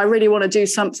 I really want to do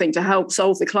something to help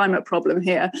solve the climate problem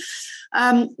here.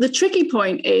 The tricky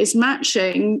point is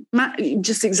matching,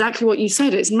 just exactly what you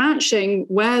said. It's matching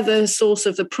where the source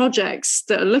of the projects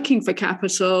that are looking for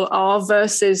capital are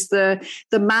versus the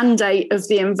mandate of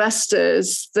the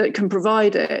investors that can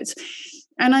provide it.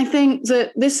 And I think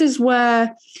that this is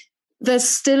where there's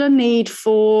still a need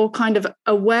for kind of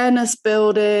awareness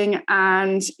building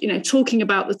and, talking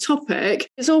about the topic.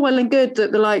 It's all well and good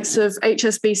that the likes of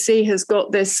HSBC has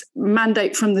got this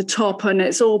mandate from the top and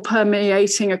it's all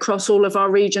permeating across all of our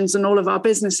regions and all of our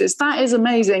businesses. That is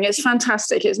amazing. It's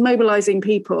fantastic. It's mobilizing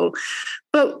people.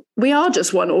 But we are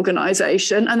just one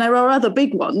organization, and there are other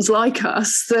big ones like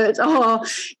us that are,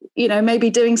 maybe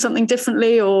doing something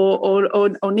differently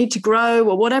or need to grow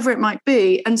or whatever it might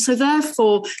be. And so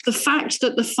therefore, the fact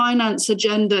that the finance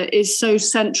agenda is so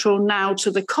central now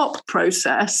to the COP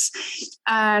process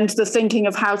and the thinking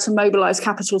of how to mobilize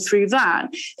capital through that,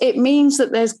 it means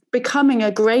that there's becoming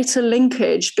a greater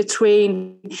linkage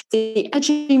between the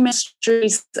energy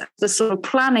ministries, the sort of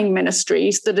planning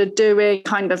ministries that are doing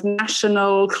kind of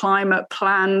national climate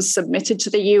plans submitted to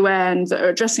the UN that are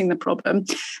addressing the problem,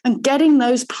 and getting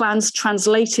those plans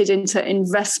translated into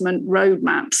investment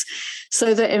roadmaps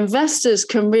so that investors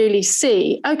can really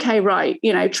see, okay, right,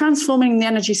 transforming the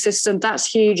energy system, that's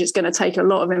huge. It's going to take a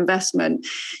lot of investment.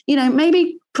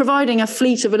 Maybe providing a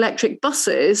fleet of electric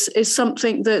buses is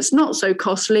something that's not so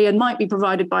costly and might be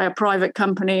provided by a private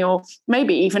company or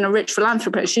maybe even a rich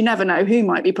philanthropist. You never know who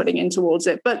might be putting in towards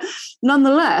it. But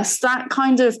nonetheless, that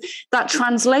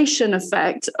translation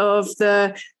effect of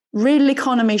the real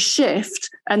economy shift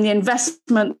and the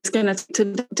investment that's going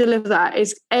to deliver that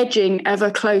is edging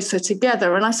ever closer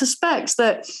together. And I suspect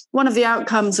that one of the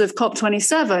outcomes of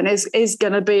COP27 is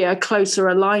going to be a closer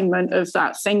alignment of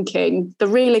that thinking, the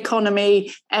real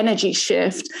economy energy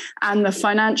shift and the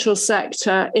financial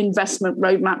sector investment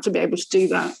roadmap to be able to do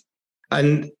that.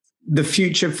 And the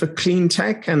future for clean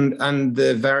tech and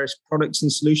the various products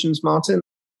and solutions, Martin?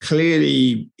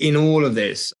 Clearly, in all of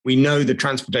this, we know the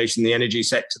transportation, the energy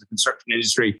sector, the construction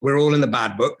industry, we're all in the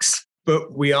bad books,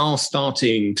 but we are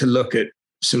starting to look at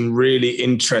some really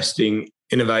interesting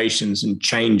innovations and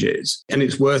changes. And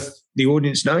it's worth the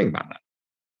audience knowing about that.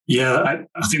 Yeah,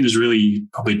 I think there's really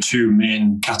probably two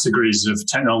main categories of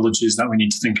technologies that we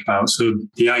need to think about. So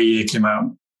the IEA came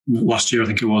out last year, I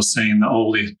think it was, saying that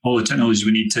all the technologies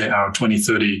we need to hit our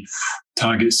 2030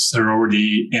 targets are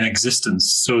already in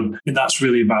existence. So that's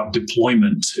really about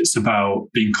deployment. It's about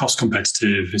being cost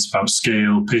competitive. It's about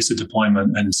scale, pace of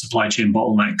deployment, and supply chain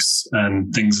bottlenecks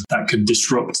and things that could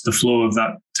disrupt the flow of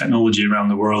that technology around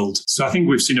the world. So I think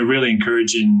we've seen a really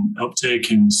encouraging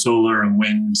uptake in solar and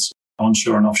wind,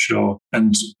 onshore and offshore,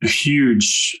 and a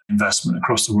huge investment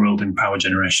across the world in power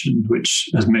generation, which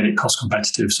has made it cost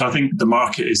competitive. So I think the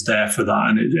market is there for that,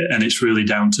 and it's really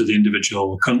down to the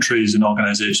individual countries and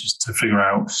organizations to figure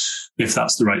out if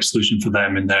that's the right solution for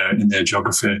them in their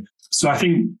geography. So I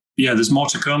think, there's more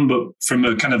to come, but from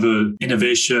a kind of a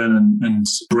innovation and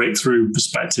breakthrough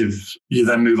perspective, you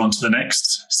then move on to the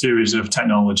next series of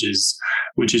technologies,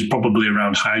 which is probably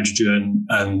around hydrogen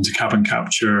and carbon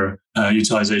capture,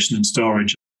 utilization and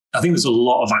storage. I think there's a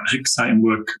lot of exciting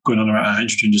work going on around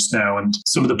hydrogen just now, and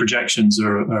some of the projections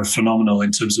are phenomenal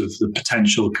in terms of the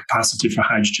potential capacity for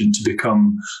hydrogen to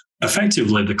become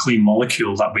effectively the clean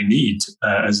molecule that we need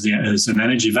as an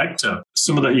energy vector.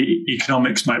 Some of the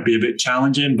economics might be a bit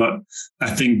challenging, but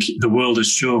I think the world has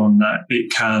shown that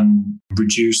it can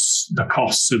reduce the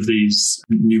costs of these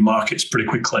new markets pretty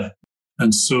quickly.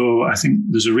 And so I think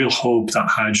there's a real hope that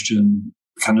hydrogen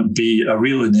can be a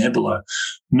real enabler,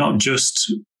 not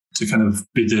just to kind of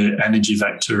be the energy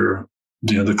vector,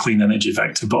 the clean energy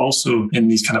vector, but also in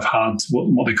these kind of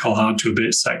what they call hard to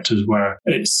abate sectors, where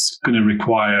it's going to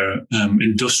require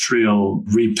industrial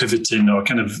repivoting or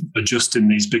kind of adjusting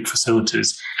these big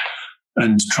facilities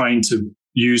and trying to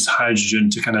use hydrogen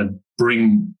to kind of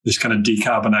bring this kind of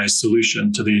decarbonized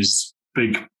solution to these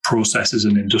big processes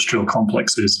and industrial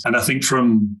complexes. And I think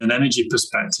from an energy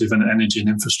perspective and energy and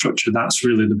infrastructure, that's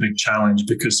really the big challenge,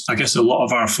 because I guess a lot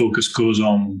of our focus goes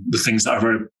on the things that are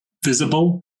very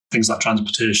visible, things like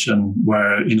transportation,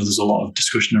 where, there's a lot of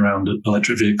discussion around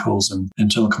electric vehicles and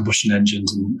internal combustion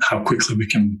engines and how quickly we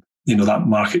can, that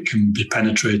market can be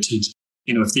penetrated.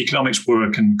 if the economics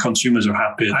work and consumers are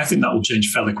happy, I think that will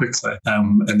change fairly quickly.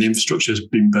 And the infrastructure has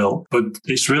been built. But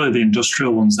it's really the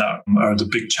industrial ones that are the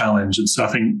big challenge. And so I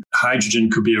think hydrogen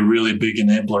could be a really big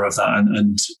enabler of that.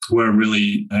 And we're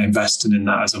really investing in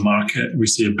that as a market. We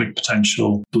see a big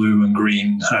potential, blue and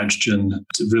green hydrogen,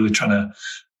 to really trying to,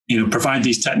 provide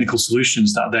these technical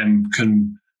solutions that then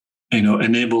can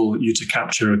enable you to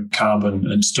capture carbon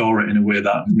and store it in a way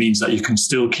that means that you can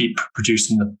still keep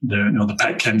producing the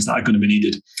pet chems that are going to be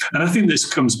needed. And I think this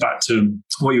comes back to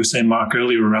what you were saying, Mark,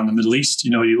 earlier around the Middle East.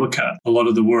 You look at a lot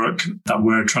of the work that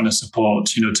we're trying to support,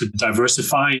 to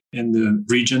diversify in the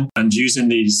region and using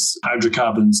these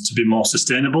hydrocarbons to be more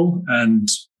sustainable and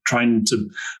trying to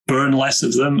burn less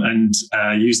of them and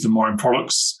use them more in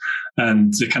products,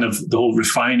 and the whole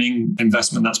refining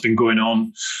investment that's been going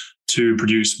on to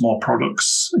produce more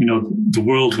products. The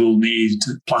world will need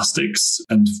plastics,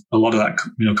 and a lot of that,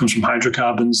 comes from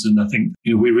hydrocarbons. And I think,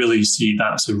 we really see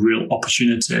that as a real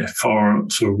opportunity for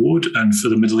wood and for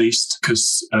the Middle East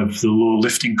because of the low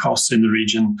lifting costs in the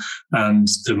region and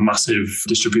the massive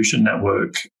distribution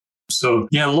network. So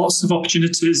yeah, lots of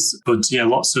opportunities, but yeah,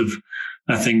 lots of,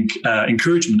 I think,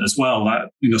 encouragement as well that,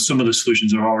 some of the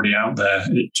solutions are already out there.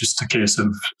 It's just a case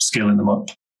of scaling them up.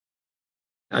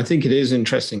 I think it is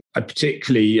interesting,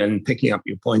 particularly, and picking up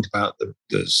your point about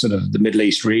the sort of the Middle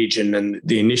East region and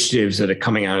the initiatives that are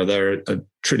coming out of there are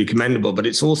truly commendable. But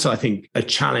it's also, I think, a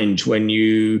challenge when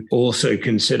you also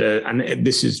consider, and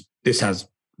this has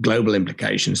global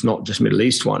implications, not just Middle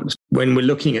East ones. When we're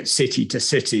looking at city to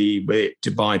city, with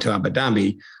Dubai to Abu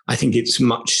Dhabi, I think it's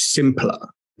much simpler.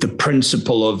 The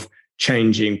principle of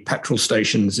changing petrol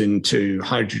stations into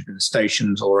hydrogen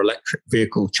stations or electric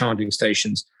vehicle charging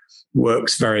stations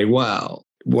works very well.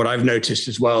 What I've noticed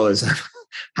as well is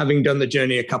having done the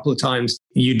journey a couple of times,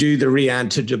 you do the Riyadh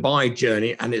to Dubai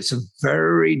journey, and it's a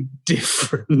very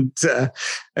different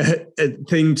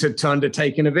thing to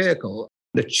undertake in a vehicle.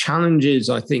 The challenges,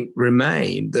 I think,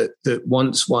 remain that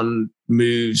once one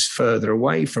moves further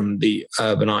away from the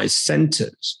urbanized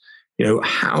centers,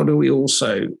 how do we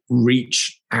also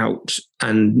reach out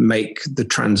and make the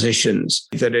transitions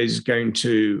that is going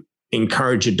to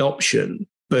encourage adoption,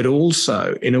 but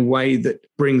also in a way that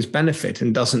brings benefit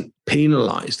and doesn't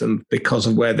penalize them because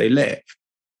of where they live?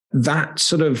 That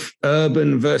sort of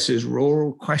urban versus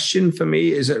rural question for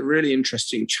me is a really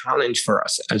interesting challenge for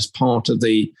us as part of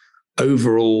the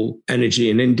overall energy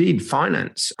and indeed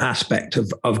finance aspect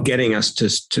of getting us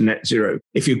to net zero.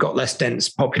 If you've got less dense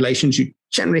populations, you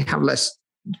generally have less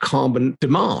carbon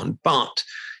demand. But,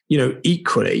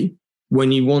 equally,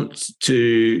 when you want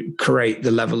to create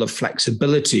the level of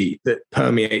flexibility that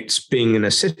permeates being in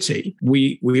a city,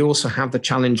 we also have the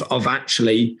challenge of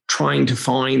actually trying to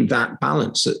find that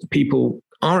balance that people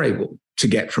are able to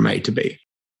get from A to B.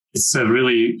 It's a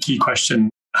really key question.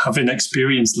 Having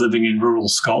experience living in rural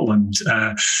Scotland,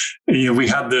 we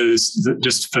had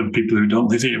just for people who don't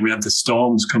live here, we had the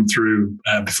storms come through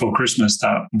before Christmas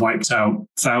that wiped out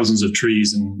thousands of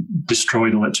trees and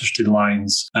destroyed electricity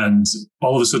lines. And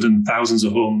all of a sudden, thousands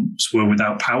of homes were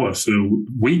without power for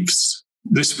weeks.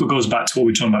 This goes back to what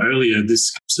we were talking about earlier,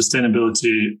 this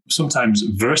sustainability sometimes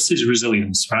versus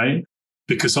resilience, right?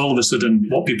 Because all of a sudden,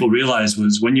 what people realized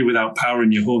was when you're without power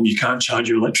in your home, you can't charge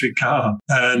your electric car.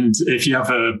 And if you have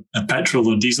a petrol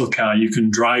or diesel car, you can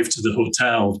drive to the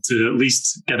hotel to at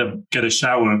least get a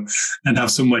shower and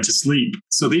have somewhere to sleep.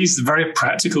 So these very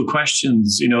practical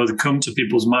questions, that come to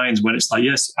people's minds when it's like,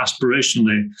 yes,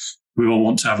 aspirationally, we all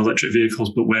want to have electric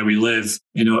vehicles, but where we live,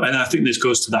 and I think this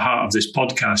goes to the heart of this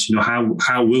podcast,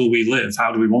 how will we live?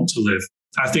 How do we want to live?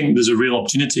 I think there's a real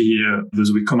opportunity here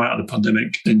as we come out of the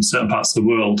pandemic in certain parts of the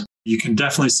world. You can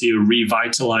definitely see a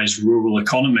revitalized rural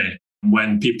economy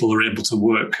when people are able to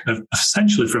work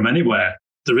essentially from anywhere.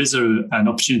 There is an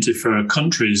opportunity for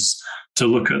countries to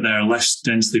look at their less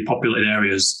densely populated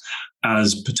areas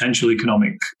as potential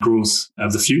economic growth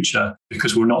of the future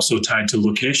because we're not so tied to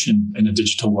location in a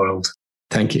digital world.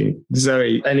 Thank you.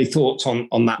 Zoe, any thoughts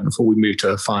on that before we move to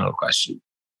a final question?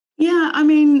 Yeah,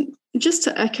 just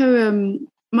to echo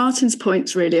Martin's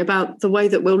points really about the way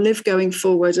that we'll live going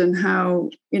forward and how,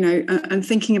 and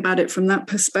thinking about it from that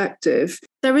perspective,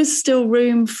 there is still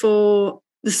room for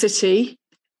the city,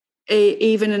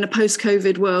 even in a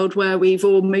post-COVID world where we've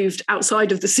all moved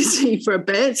outside of the city for a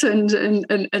bit and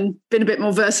been a bit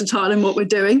more versatile in what we're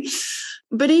doing.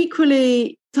 But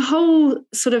equally, the whole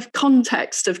sort of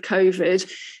context of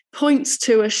COVID points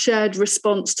to a shared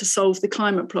response to solve the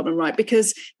climate problem, right?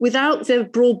 Because without the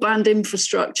broadband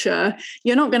infrastructure,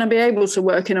 you're not going to be able to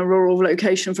work in a rural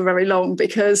location for very long,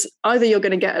 because either you're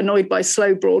going to get annoyed by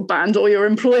slow broadband, or your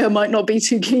employer might not be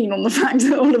too keen on the fact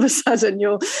that all of a sudden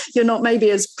you're not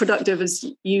maybe as productive as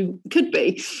you could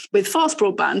be with fast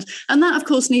broadband. And that, of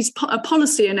course, needs a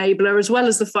policy enabler as well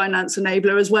as the finance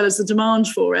enabler, as well as the demand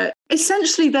for it.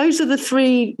 Essentially, those are the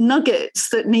three nuggets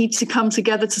that need to come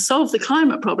together to solve the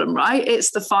climate problem, right?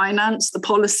 It's the finance, the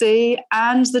policy,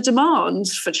 and the demand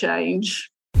for change.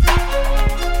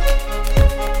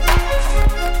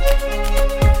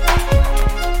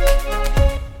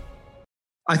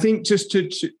 I think just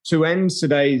to end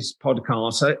today's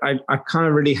podcast, I kind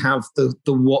of really have the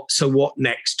what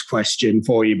next question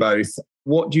for you both.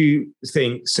 What do you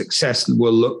think success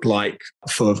will look like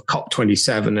for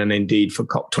COP27 and indeed for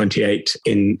COP28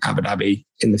 in Abu Dhabi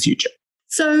in the future?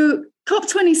 So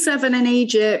COP27 in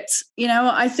Egypt,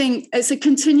 I think it's a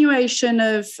continuation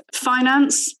of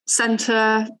finance,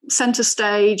 center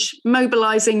stage,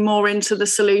 mobilizing more into the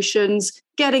solutions,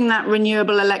 getting that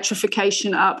renewable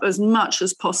electrification up as much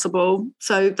as possible.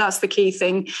 So that's the key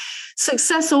thing.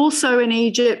 Success also in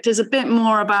Egypt is a bit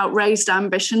more about raised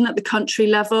ambition at the country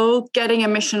level, getting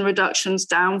emission reductions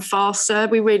down faster.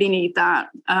 We really need that.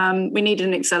 We need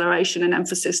an acceleration and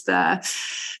emphasis there.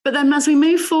 But then as we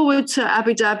move forward to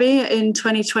Abu Dhabi in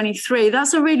 2023,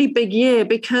 that's a really big year,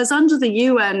 because under the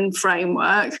UN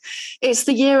framework, it's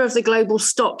the year of the global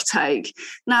stock take.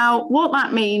 Now, what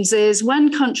that means is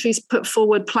when countries put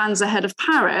forward plans ahead of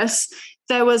Paris,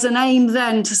 there was an aim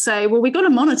then to say, well, we've got to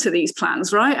monitor these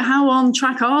plans, right? How on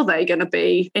track are they going to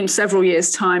be in several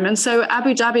years' time? And so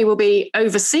Abu Dhabi will be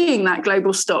overseeing that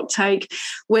global stock take,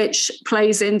 which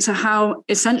plays into how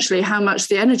much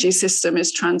the energy system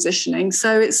is transitioning.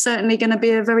 So it's certainly going to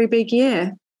be a very big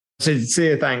year.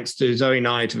 Sincere thanks to Zoe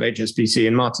Knight of HSBC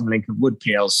and Martin Link of Wood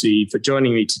PLC for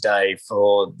joining me today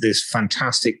for this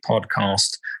fantastic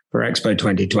podcast for Expo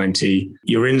 2020.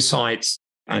 Your insights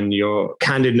and your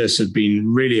candidness have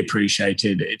been really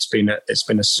appreciated. It's been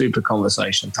a super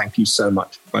conversation. Thank you so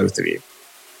much, both of you.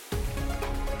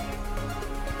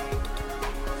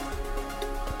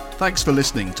 Thanks for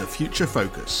listening to Future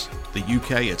Focus, the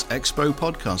UK at Expo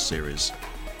podcast series.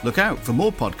 Look out for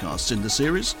more podcasts in the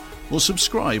series, or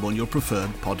subscribe on your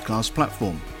preferred podcast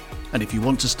platform. And if you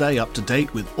want to stay up to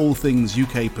date with all things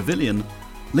UK Pavilion,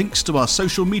 links to our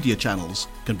social media channels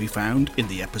can be found in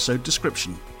the episode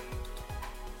description.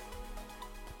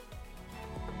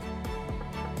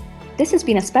 This has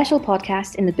been a special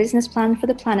podcast in the Business Plan for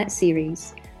the Planet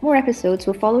series. More episodes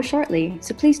will follow shortly,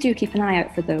 so please do keep an eye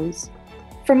out for those.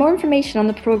 For more information on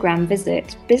the programme,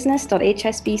 visit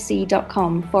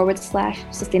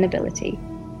business.hsbc.com/sustainability.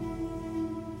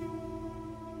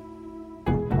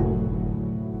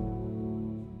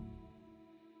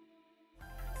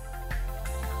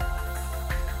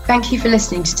 Thank you for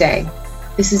listening today.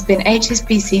 This has been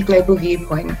HSBC Global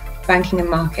Viewpoint, Banking and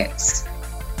Markets.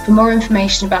 For more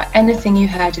information about anything you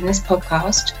heard in this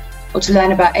podcast, or to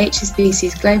learn about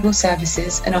HSBC's global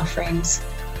services and offerings,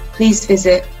 please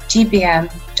visit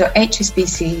gbm.hsbc.com.